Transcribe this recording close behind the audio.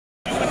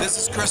This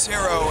is Chris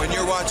Hero, and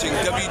you're watching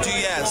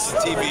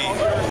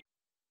WGS-TV.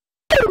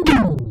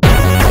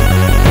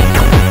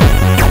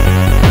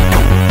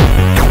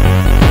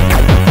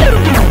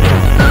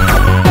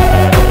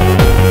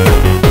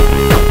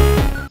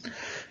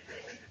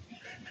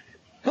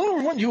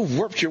 You've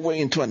warped your way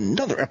into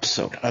another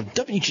episode of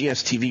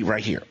WGS-TV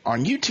right here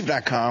on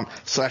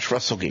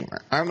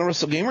YouTube.com/Wrestlegamer. I'm the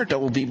Wrestlegamer,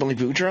 Double B Billy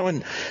Boudreaux,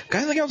 and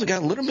guys and gals, I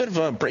got a little bit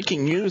of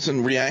breaking news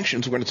and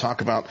reactions we're going to talk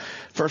about.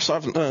 First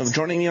off,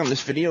 joining me on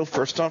this video,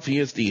 first off, he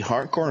is the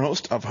hardcore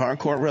host of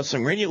Hardcore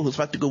Wrestling Radio, who's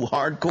about to go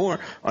hardcore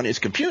on his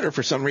computer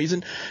for some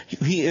reason.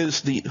 He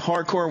is the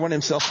hardcore one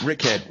himself,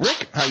 Rickhead.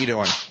 Rick, how you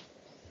doing?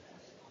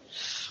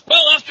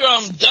 Well, after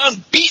I'm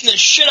done beating the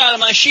shit out of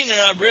my machine and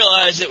I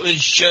realized it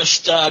was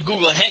just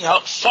Google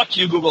Hangout, fuck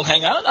you, Google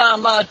Hangout,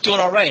 I'm doing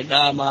all right.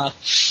 But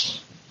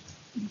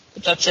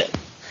that's it.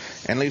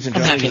 And ladies and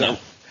gentlemen,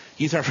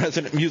 he's our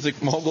resident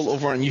music mogul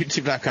over on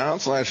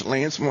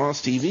YouTube.com/Lance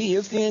Moss TV. He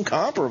is the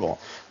incomparable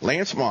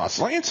Lance Moss.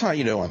 Lance, how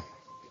you doing?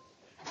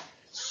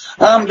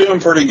 I'm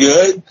doing pretty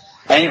good.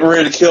 I ain't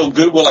ready to kill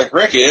Google like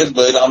Rick is,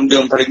 but I'm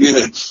doing pretty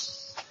good.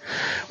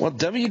 Well,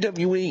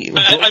 WWE...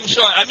 I'm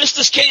sorry, I missed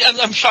this case.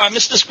 I'm sorry, I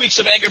missed this week's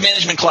of anger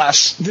management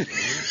class.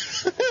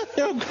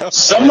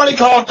 Somebody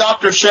call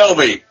Dr.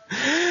 Shelby.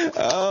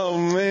 Oh,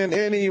 man.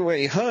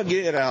 Anyway, hug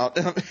it out.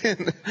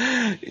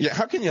 Yeah,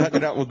 how can you hug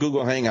it out with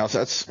Google Hangouts?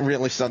 That's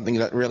really something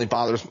that really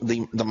bothers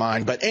the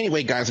mind. But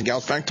anyway, guys and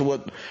gals, back to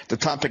what the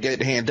topic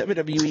at hand.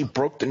 WWE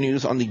broke the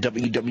news on the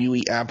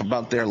WWE app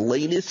about their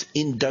latest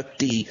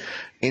inductee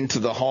into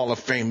the Hall of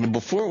Fame. And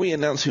before we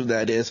announce who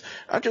that is,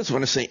 I just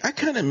want to say I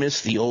kind of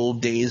miss the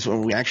old days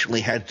when we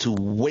actually had to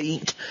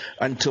wait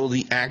until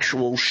the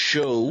actual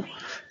show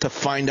to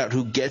find out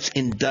who gets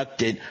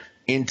inducted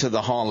into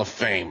the Hall of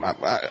Fame.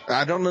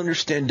 I don't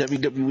understand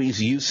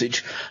WWE's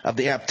usage of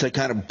the app to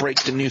kind of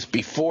break the news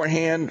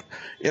beforehand.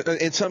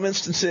 In some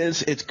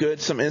instances, it's good.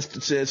 Some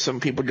instances, some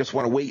people just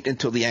want to wait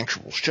until the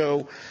actual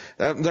show.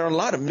 There are a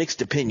lot of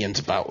mixed opinions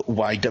about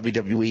why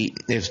WWE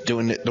is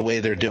doing it the way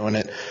they're doing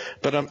it.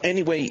 But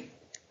anyway,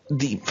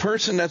 the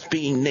person that's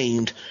being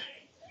named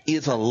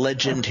is a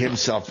legend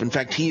himself. In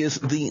fact, he is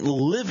the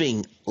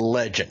living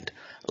legend.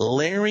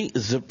 Larry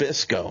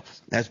Zybszko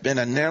has been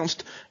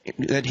announced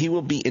that he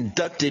will be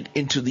inducted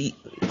into the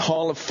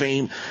Hall of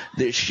Fame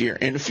this year.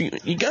 And if you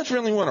guys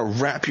really want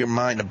to wrap your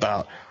mind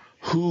about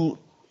who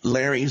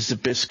Larry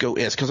Zybszko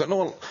is, because I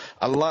know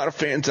a lot of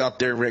fans out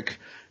there, Rick,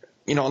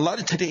 you know, a lot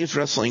of today's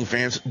wrestling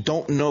fans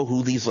don't know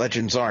who these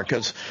legends are,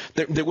 because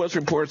there was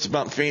reports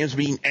about fans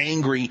being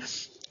angry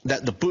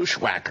that the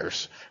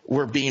Bushwhackers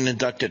were being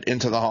inducted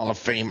into the Hall of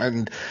Fame.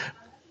 And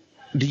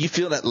do you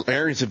feel that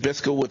Larry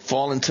Zybszko would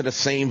fall into the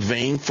same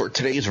vein for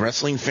today's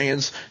wrestling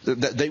fans,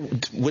 that they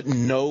wouldn't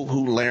know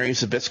who Larry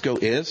Zybszko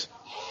is?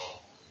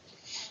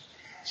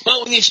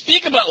 Well, when you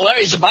speak about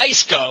Larry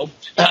Zybszko,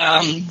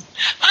 I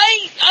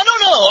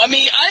don't know. I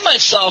mean, I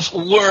myself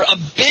were a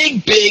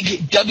big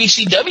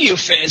WCW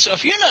fan. So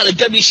if you're not a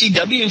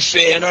WCW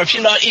fan, or if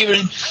you're not even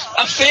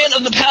a fan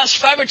of the past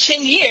 5 or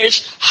 10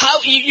 years,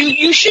 how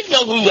you should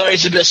know who Larry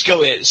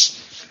Zybszko is,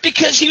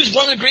 because he was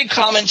one of the great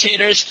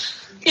commentators.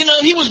 You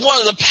know, he was one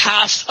of the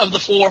past of the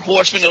Four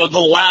Horsemen, or the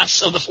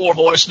last of the Four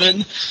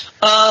Horsemen.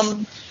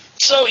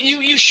 So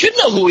you should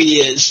know who he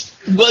is.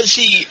 Was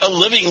he a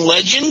living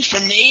legend for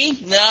me?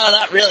 No,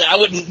 not really. I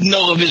wouldn't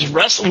know of his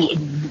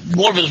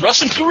more of his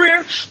wrestling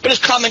career, but his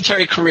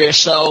commentary career.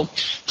 So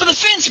for the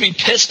fans to be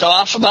pissed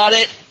off about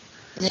it,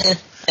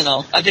 you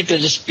know, I think they're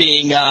just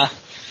being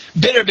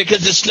bitter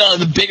because it's none of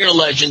the bigger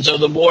legends or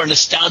the more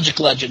nostalgic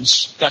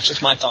legends. That's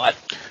just my thought.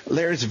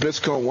 Larry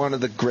Zybszko, one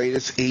of the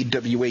greatest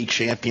AWA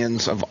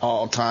champions of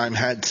all time,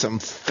 had some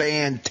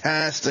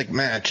fantastic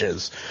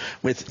matches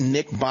with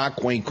Nick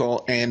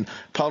Bockwinkel, and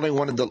probably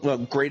one of the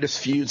greatest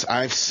feuds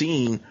I've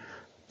seen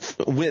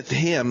with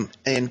him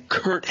and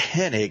Kurt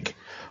Hennig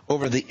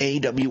over the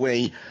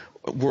AWA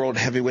World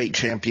Heavyweight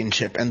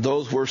Championship, and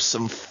those were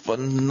some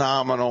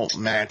phenomenal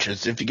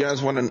matches. If you guys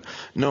want to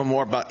know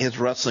more about his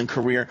wrestling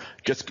career,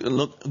 just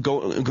go to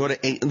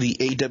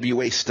the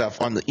AWA stuff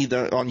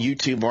either on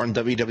YouTube or on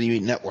WWE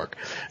Network,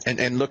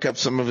 and look up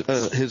some of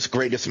his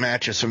greatest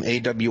matches from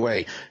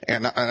AWA.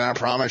 And I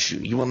promise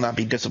you will not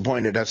be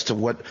disappointed as to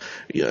what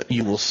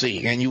you will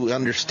see, and you will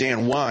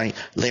understand why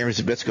Larry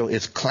Zybszko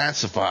is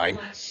classified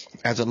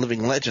as a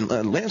living legend.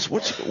 Lance,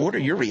 what are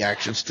your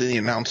reactions to the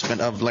announcement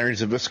of Larry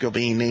Zybszko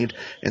being named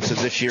into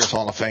this year's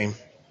Hall of Fame?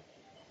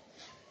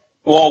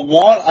 Well,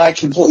 one, I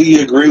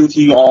completely agree with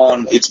you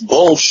on it's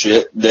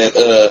bullshit that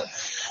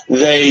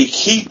they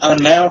keep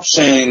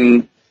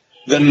announcing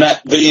the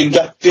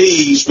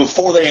inductees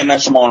before they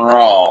announce them on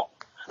Raw.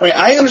 I mean,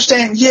 I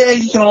understand, yeah,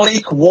 you can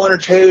leak one or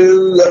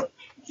two,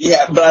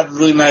 yeah, but I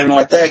really not even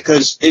like that,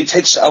 because it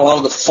takes a lot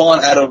of the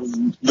fun out of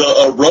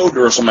the road to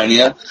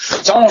WrestleMania.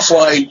 It's almost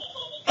like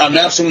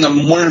announcing the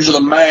winners of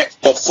the match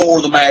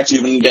before the match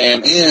even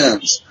damn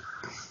ends.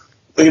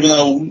 Even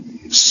though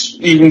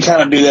you can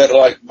kind of do that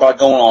like by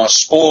going on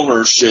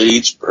spoiler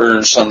sheets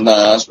or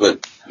sometimes,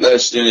 but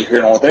that's neither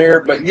here nor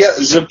there. But yeah,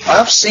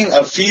 I've seen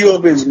a few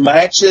of his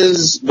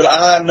matches, but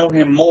I know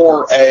him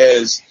more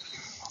as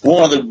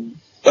one of the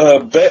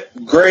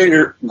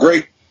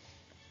great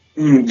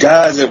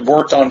guys that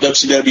worked on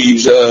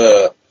WCW's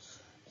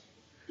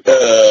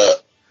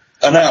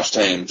announce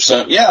team.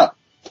 So yeah,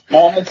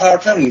 more power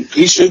to him.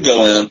 He should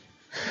go in.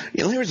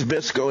 Yeah, Larry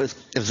Zybszko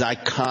is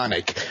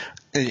iconic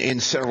in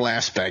several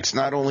aspects,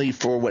 not only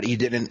for what he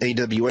did in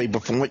AWA,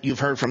 but from what you've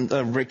heard from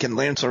Rick and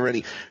Lance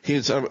already,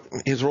 his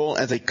role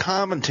as a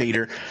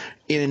commentator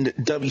in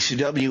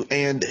WCW,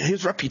 and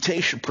his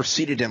reputation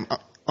preceded him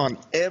on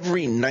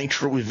every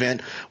Nitro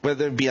event,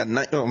 whether it be every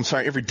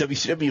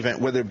WCW event,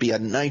 whether it be a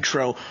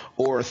Nitro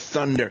or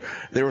Thunder.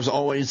 There was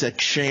always a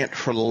chant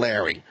for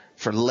Larry,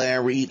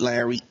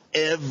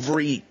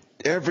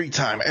 every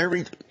time,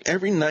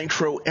 every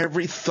Nitro,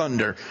 every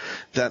Thunder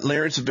that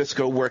Larry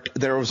Zybszko worked,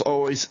 there was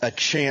always a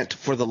chant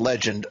for the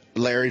legend,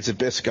 Larry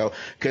Zybszko,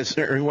 because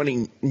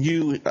everyone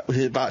knew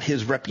about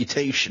his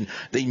reputation.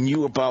 They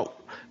knew about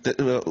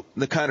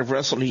the kind of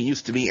wrestler he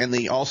used to be, and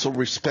they also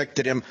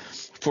respected him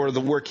for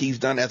the work he's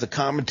done as a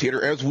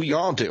commentator, as we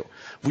all do.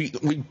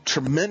 We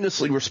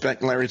tremendously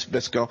respect Larry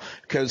Zybszko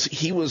because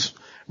he was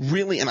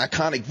really an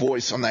iconic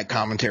voice on that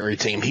commentary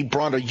team. He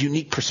brought a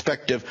unique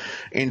perspective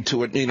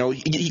into it. You know,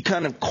 he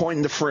kind of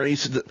coined the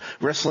phrase that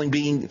wrestling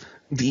being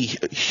the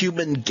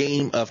human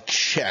game of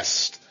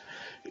chess.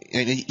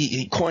 And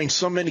he coined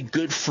so many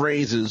good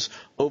phrases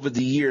over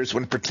the years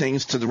when it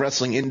pertains to the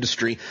wrestling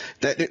industry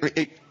that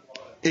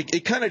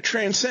it kind of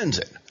transcends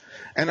it.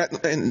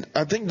 And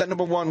I think the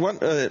number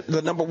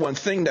one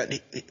thing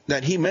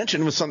that he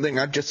mentioned was something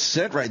I just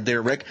said right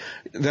there, Rick,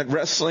 that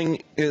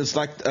wrestling is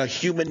like a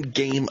human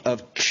game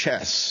of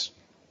chess.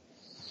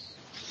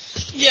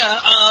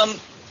 Yeah,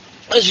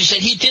 as you said,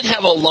 he did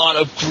have a lot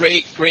of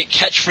great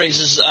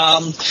catchphrases.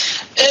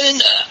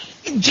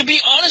 To be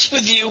honest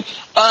with you,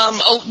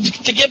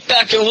 to get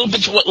back a little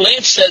bit to what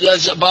Lance said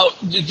about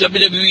the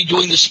WWE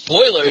doing the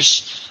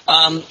spoilers,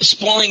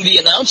 spoiling the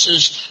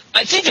announcers,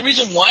 I think the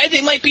reason why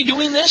they might be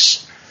doing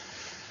this,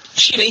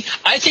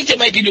 I think they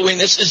might be doing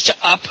this is to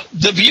up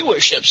the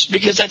viewerships,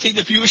 because I think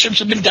the viewerships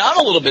have been down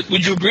a little bit.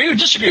 Would you agree or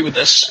disagree with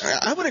this?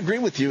 I would agree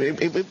with you.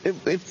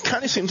 It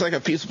kind of seems like a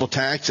feasible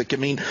tactic. I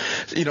mean,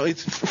 you know,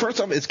 first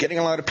off, it's getting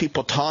a lot of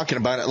people talking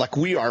about it like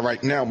we are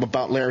right now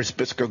about Larry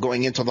Zybszko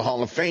going into the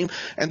Hall of Fame.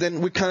 And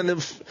then we kind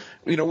of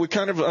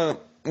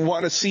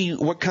want to see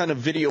what kind of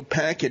video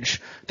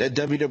package that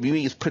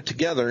WWE has put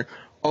together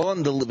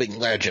on the living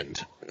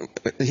legend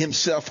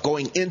himself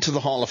going into the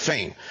Hall of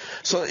Fame.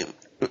 So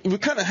we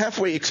kind of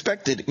halfway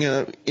expected,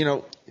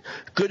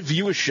 good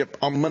viewership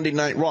on Monday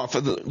Night Raw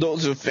for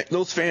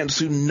those fans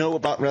who know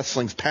about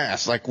wrestling's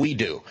past, like we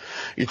do.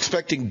 You're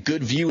expecting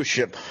good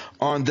viewership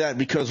on that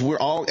because we're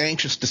all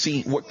anxious to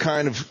see what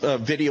kind of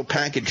video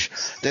package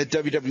that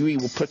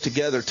WWE will put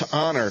together to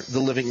honor the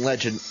living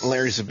legend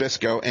Larry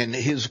Zybszko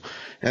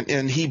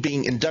and he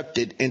being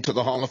inducted into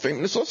the Hall of Fame.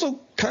 And it's also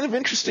kind of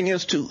interesting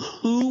as to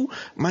who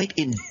might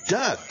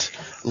induct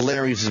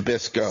Larry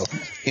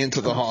Zybszko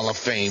into the Hall of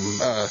Fame.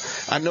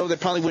 I know they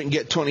probably wouldn't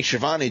get Tony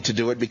Schiavone to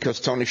do it because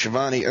Tony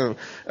Schiavone,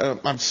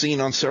 I've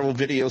seen on several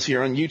videos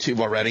here on YouTube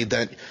already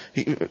that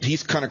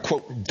he's kind of,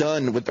 quote,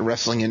 done with the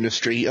wrestling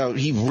industry.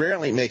 He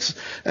rarely makes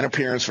an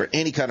appearance for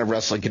any kind of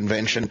wrestling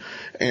convention.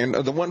 And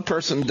the one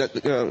person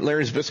that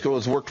Larry Zybszko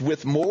has worked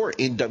with more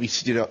in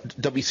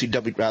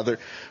WCW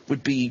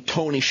would be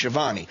Tony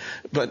Schiavone.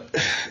 But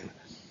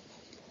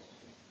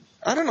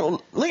I don't know,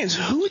 Lance,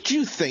 who would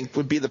you think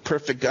would be the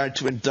perfect guy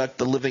to induct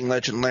the living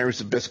legend Larry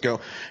Zybszko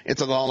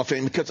into the Hall of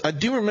Fame? Because I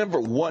do remember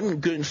one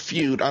good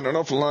feud. I don't know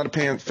if a lot of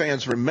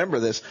fans remember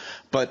this,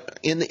 but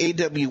in the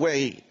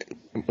AWA,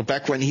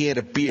 back when he had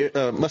a beard,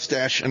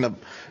 mustache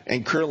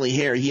and curly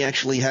hair, he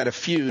actually had a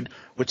feud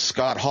with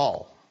Scott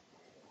Hall.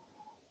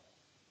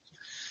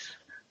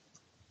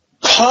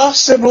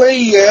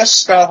 Possibly, yes,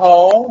 Scott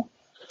Hall.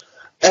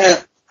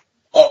 And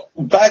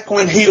back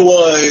when he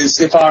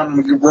was, if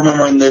I'm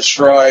remembering this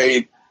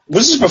right,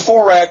 was this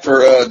before or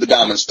after the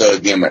Diamond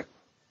Stud gimmick?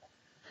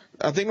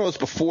 I think it was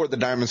before the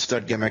Diamond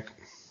Stud gimmick.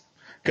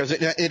 Because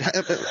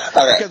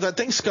because I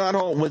think Scott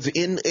Hall was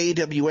in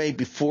AWA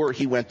before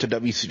he went to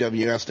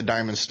WCW as the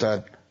Diamond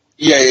Stud.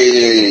 Yeah.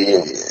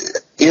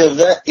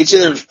 It's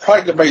either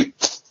probably going to be,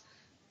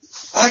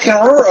 I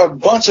can remember a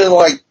bunch of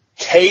like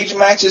cage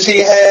matches he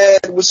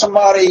had with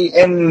somebody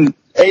in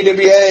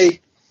AWA.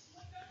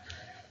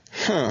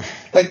 Huh.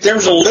 Like,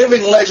 there's a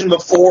living legend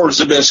before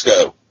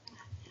Zbyszko.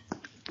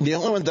 The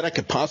only one that I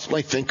could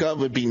possibly think of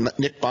would be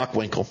Nick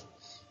Bockwinkel.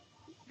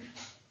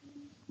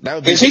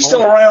 Is he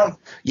still around?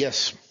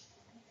 Yes.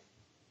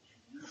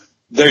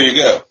 There you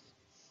go.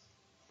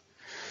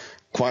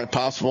 Quite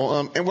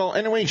possible.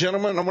 Anyway,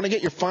 gentlemen, I want to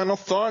get your final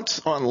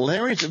thoughts on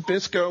Larry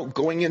Zybszko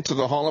going into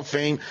the Hall of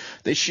Fame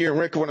this year.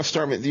 Rick, I want to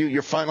start with you.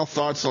 Your final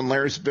thoughts on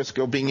Larry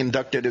Zybszko being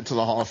inducted into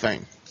the Hall of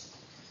Fame.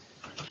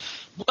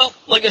 Well,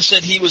 like I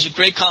said, he was a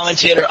great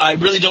commentator. I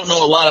really don't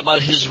know a lot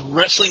about his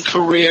wrestling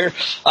career.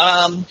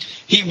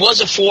 He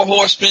was a Four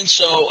Horseman,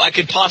 so I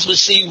could possibly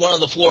see one of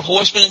the Four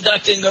Horsemen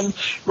inducting him.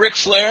 Ric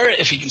Flair,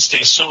 if he can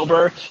stay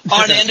sober.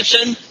 Arn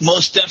Anderson,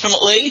 most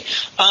definitely.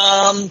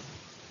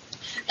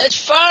 As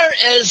far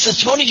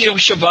as Tony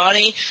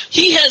Schiavone,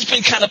 he has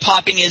been kind of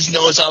popping his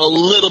nose out a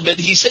little bit.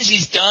 He says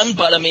he's done,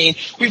 but I mean,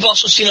 we've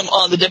also seen him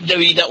on the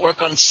WWE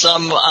Network on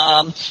some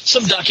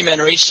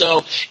documentaries,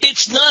 so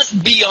it's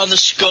not beyond the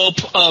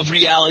scope of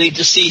reality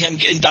to see him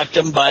induct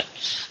him, but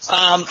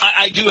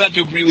I do have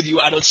to agree with you.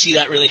 I don't see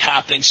that really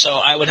happening, so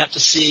I would have to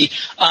see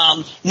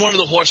one of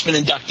the Horsemen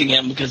inducting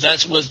him, because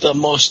that was the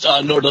most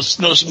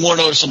more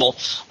noticeable.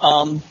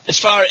 As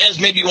far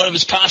as maybe one of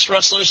his past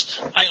wrestlers,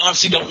 I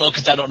honestly don't know,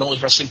 because I don't know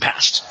his wrestling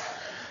past.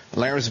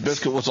 Larry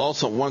Zybszko was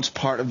also once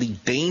part of the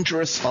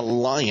Dangerous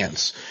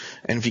Alliance.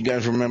 And if you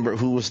guys remember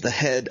who was the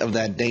head of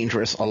that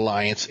Dangerous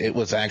Alliance, it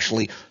was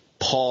actually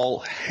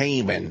Paul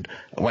Heyman,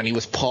 when he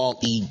was Paul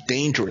E.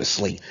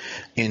 Dangerously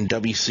in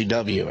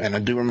WCW. And I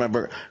do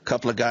remember a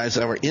couple of guys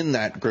that were in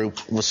that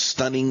group was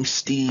Stunning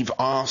Steve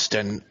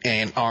Austin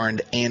and Arn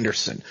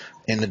Anderson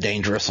in the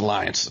Dangerous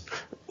Alliance.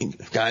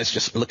 Guys,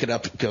 just look it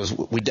up, because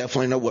we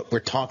definitely know what we're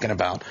talking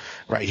about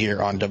right here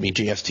on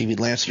WGS-TV.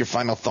 Lance, your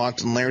final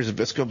thoughts on Larry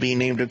Zybszko being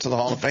named into the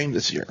Hall of Fame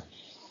this year?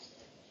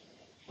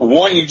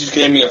 One, you just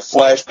gave me a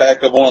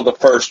flashback of one of the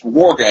first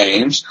War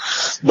Games,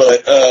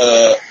 but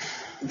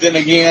then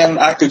again,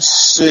 I could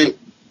see,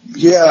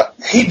 yeah,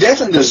 he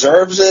definitely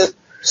deserves it.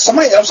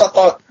 Somebody else I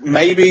thought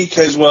maybe,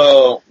 because,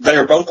 well, they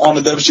were both on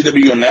the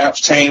WCW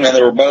announce team, and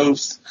they were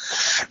both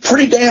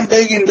pretty damn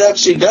big in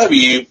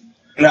WCW.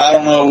 Now, I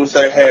don't know if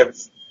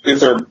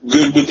they're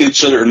good with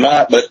each other or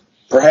not, but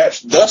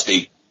perhaps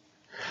Dusty.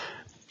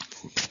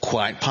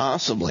 Quite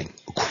possibly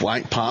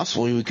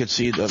we could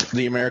see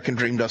the American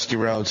Dream Dusty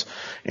Rhodes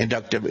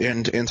inducted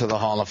into the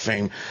Hall of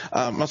Fame.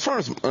 As far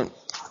as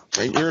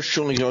yours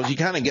truly goes, you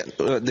kind of get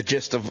the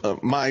gist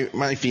of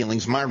my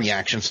feelings, my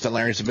reactions to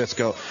Larry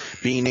Zybszko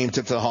being named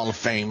into the Hall of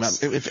Fame.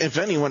 If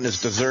anyone has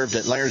deserved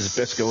it, Larry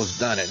Zybszko has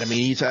done it. I mean,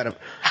 he's had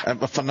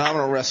a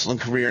phenomenal wrestling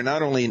career,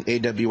 not only in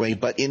AWA,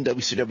 but in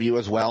WCW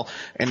as well.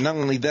 And not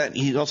only that,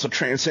 he also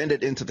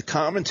transcended into the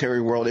commentary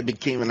world and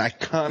became an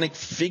iconic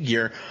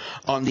figure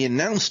on the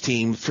announce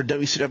team for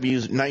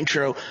WCW's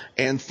Nitro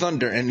and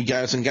Thunder. And you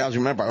guys and gals,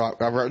 remember,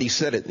 I've already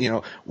said it,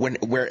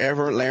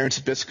 wherever Larry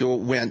Zybszko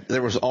went,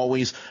 there was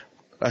always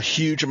a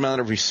huge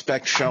amount of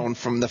respect shown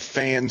from the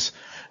fans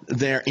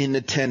there in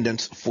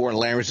attendance for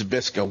Larry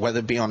Zybszko, whether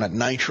it be on a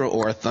Nitro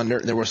or a Thunder.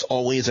 There was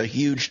always a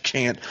huge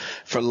chant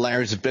for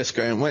Larry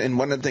Zybszko, and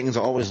one of the things I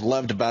always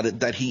loved about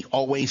it, that he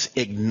always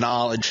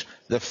acknowledged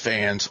the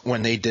fans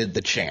when they did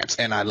the chants,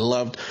 and I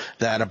loved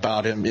that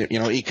about him.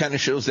 He kind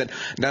of shows that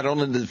not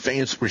only did the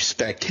fans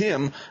respect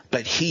him,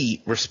 but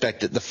he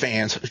respected the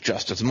fans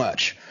just as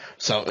much.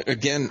 So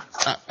again,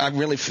 I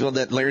really feel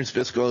that Larry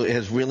Zybszko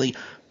has really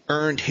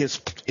earned his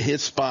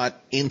spot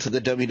into the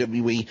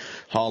WWE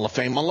Hall of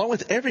Fame, along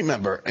with every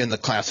member in the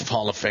class of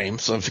Hall of Fame.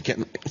 So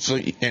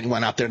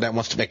anyone out there that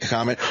wants to make a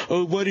comment,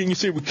 oh, why didn't you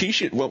say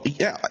Rikishi? Well,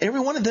 yeah,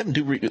 every one of them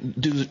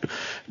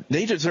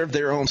they deserve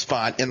their own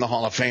spot in the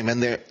Hall of Fame,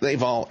 and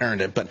they've all earned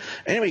it. But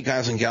anyway,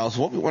 guys and gals,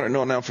 what we want to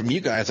know now from you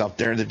guys out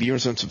there, the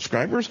viewers and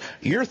subscribers,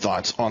 your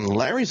thoughts on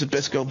Larry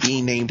Zybszko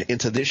being named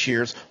into this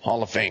year's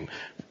Hall of Fame.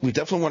 We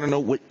definitely want to know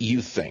what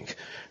you think.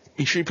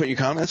 Be sure you put your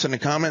comments in the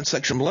comments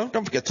section below.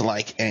 Don't forget to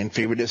like and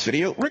favorite this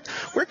video. Rick,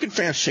 where can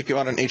fans check you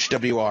out on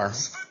HWR?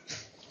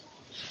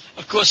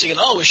 Of course, you can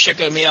always check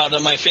me out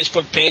on my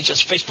Facebook page.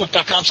 That's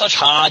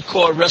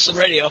facebook.com/Hardcore Wrestling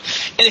Radio.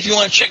 And if you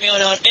want to check me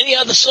out on any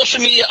other social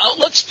media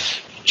outlets,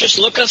 just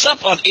look us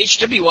up on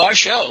HWR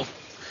Show.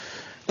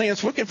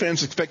 Lance, what can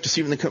fans expect to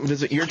see when they come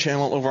visit your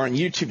channel over on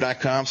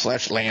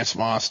youtube.com/Lance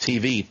Moss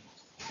TV?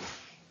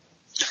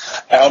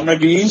 Album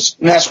reviews,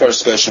 NASCAR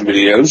discussion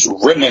videos,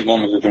 redneck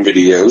woman cooking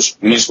videos,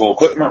 musical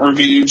equipment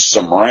reviews,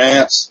 some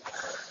rants,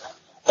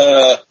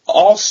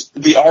 also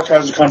the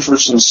archives of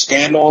controversy and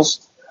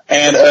scandals,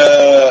 and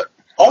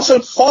also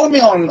follow me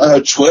on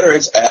Twitter.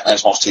 It's at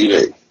Lance Moss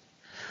TV.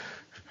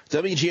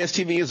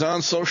 WGS-TV is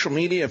on social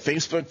media,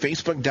 Facebook,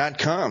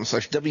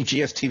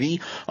 facebook.com/WGS-TV,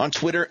 on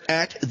Twitter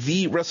at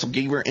The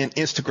WrestleGamer, and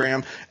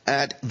Instagram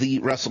at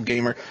The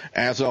WrestleGamer.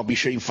 As well, be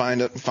sure you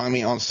find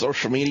me on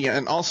social media.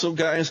 And also,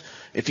 guys,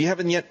 if you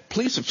haven't yet,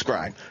 please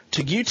subscribe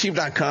to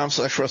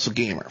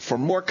youtube.com/WrestleGamer for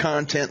more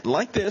content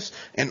like this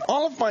and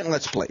all of my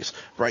Let's Plays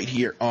right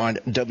here on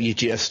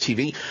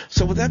WGS-TV.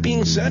 So with that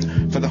being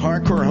said, for the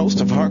hardcore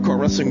host of Hardcore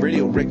Wrestling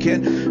Radio, Rick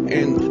Kidd,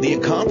 and the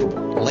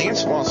incomparable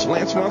Lance Moss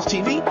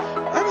TV,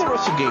 I'm the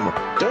Wrestle Gamer.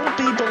 Don't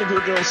be Billy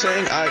Boudreaux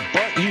saying I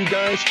bought you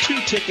guys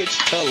 2 tickets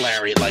to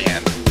Larry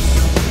Land.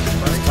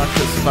 Not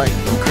this fight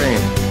in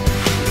Ukraine.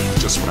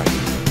 Just right.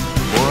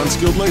 More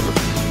unskilled labor.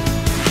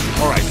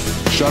 All right,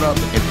 shut up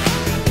and...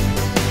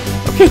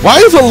 Okay, why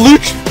is a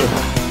lucha...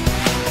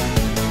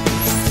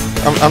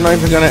 I'm not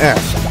even gonna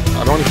ask.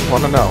 I don't even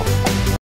want to know.